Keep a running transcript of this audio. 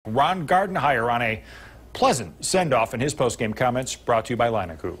Ron Gardenhire on a pleasant send-off in his post-game comments, brought to you by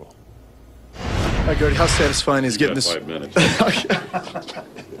Kugel. Hi, Gardy. How satisfying is getting this? 5 minutes.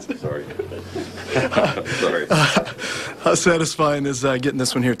 Sorry. Sorry. How satisfying is getting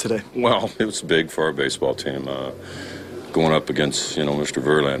this one here today? Well, it was big for our baseball team. Going up against, Mr.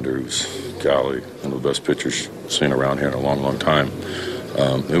 Verlander, who's, golly, one of the best pitchers seen around here in a long, long time.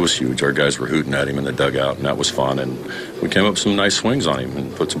 It was huge. Our guys were hooting at him in the dugout, and that was fun. And we came up with some nice swings on him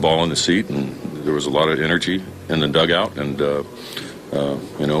and put the ball in the seat, and there was a lot of energy in the dugout. And,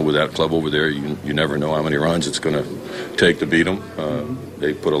 with that club over there, you never know how many runs it's going to take to beat them.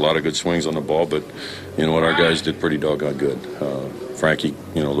 They put a lot of good swings on the ball, but you know what? Our guys did pretty doggone good. Frankie,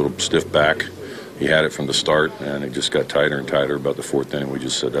 a little stiff back. He had it from the start, and it just got tighter and tighter. About the fourth inning, we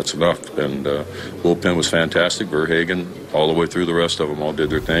just said, that's enough. And bullpen was fantastic. Verhagen, all the way through, the rest of them all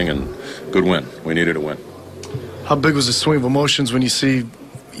did their thing, and good win. We needed a win. How big was the swing of emotions when you see,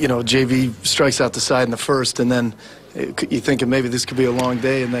 JV strikes out the side in the first, and then you thinking maybe this could be a long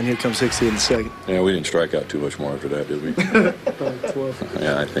day, and then here comes Hicksy in the second? Yeah, we didn't strike out too much more after that, did we? 12.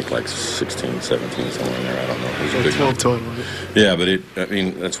 Yeah, I think like 16, 17, somewhere in there. I don't know. It was a big 12 total. Yeah, but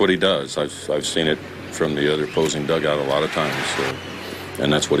that's what he does. I've seen it from the other opposing dugout a lot of times. So,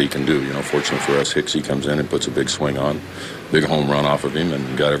 and that's what he can do. Fortunately for us, Hicksy comes in and puts a big swing on, big home run off of him,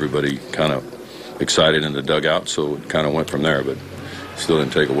 and got everybody kind of excited in the dugout. So it kind of went from there, but still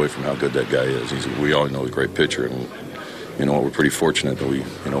didn't take away from how good that guy is. We all know he's a great pitcher, and we're pretty fortunate that we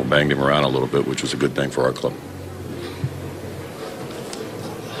banged him around a little bit, which was a good thing for our club.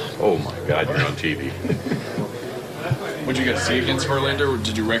 Oh my God, you're on TV. What did you guys see against Verlander? Or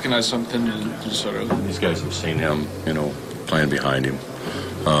did you recognize something? These guys have seen him, playing behind him.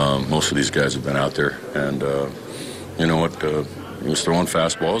 Most of these guys have been out there, and you know what? He was throwing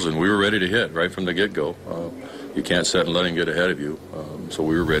fastballs, and we were ready to hit right from the get-go. You can't sit and let him get ahead of you. So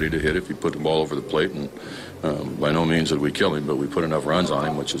we were ready to hit if he put the ball over the plate, and by no means did we kill him, but we put enough runs on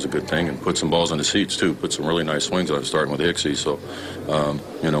him, which is a good thing, and put some balls in the seats too. Put some really nice swings on it, starting with Hicksy. So,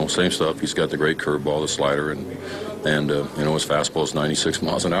 same stuff. He's got the great curveball, the slider, and his fastball is 96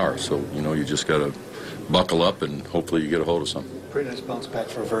 miles an hour. So, you just got to buckle up, and hopefully you get a hold of something. Pretty nice bounce back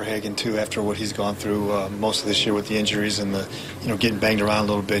for Verhagen too, after what he's gone through most of this year with the injuries and the getting banged around a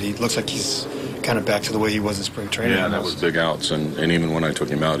little bit. He looks like he's kind of back to the way he was in spring training. Yeah, that was big outs, and even when I took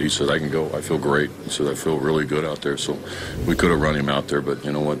him out, he said, I can go. I feel great. He said, I feel really good out there. So we could have run him out there, but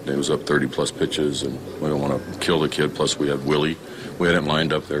you know what? It was up 30-plus pitches, and we don't want to kill the kid. Plus, we had Willie. We had him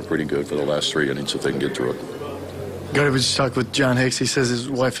lined up there pretty good for the last 3 innings if they can get through it. Gardy, we just talked with John Hicks. He says his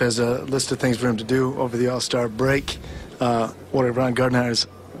wife has a list of things for him to do over the All-Star break. What are Ron Gardenhire's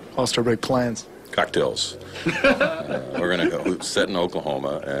All-Star break plans? Cocktails. We're going to go sit in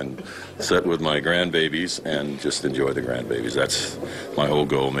Oklahoma and sit with my grandbabies and just enjoy the grandbabies. That's my whole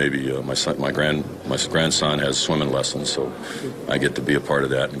goal. Maybe my grandson has swimming lessons, so I get to be a part of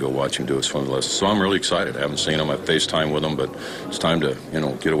that and go watch him do his swimming lessons. So I'm really excited. I haven't seen him. I've FaceTime with him, but it's time to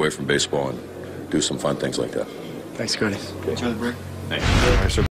get away from baseball and do some fun things like that. Thanks, Gardy. Enjoy the break. Thanks.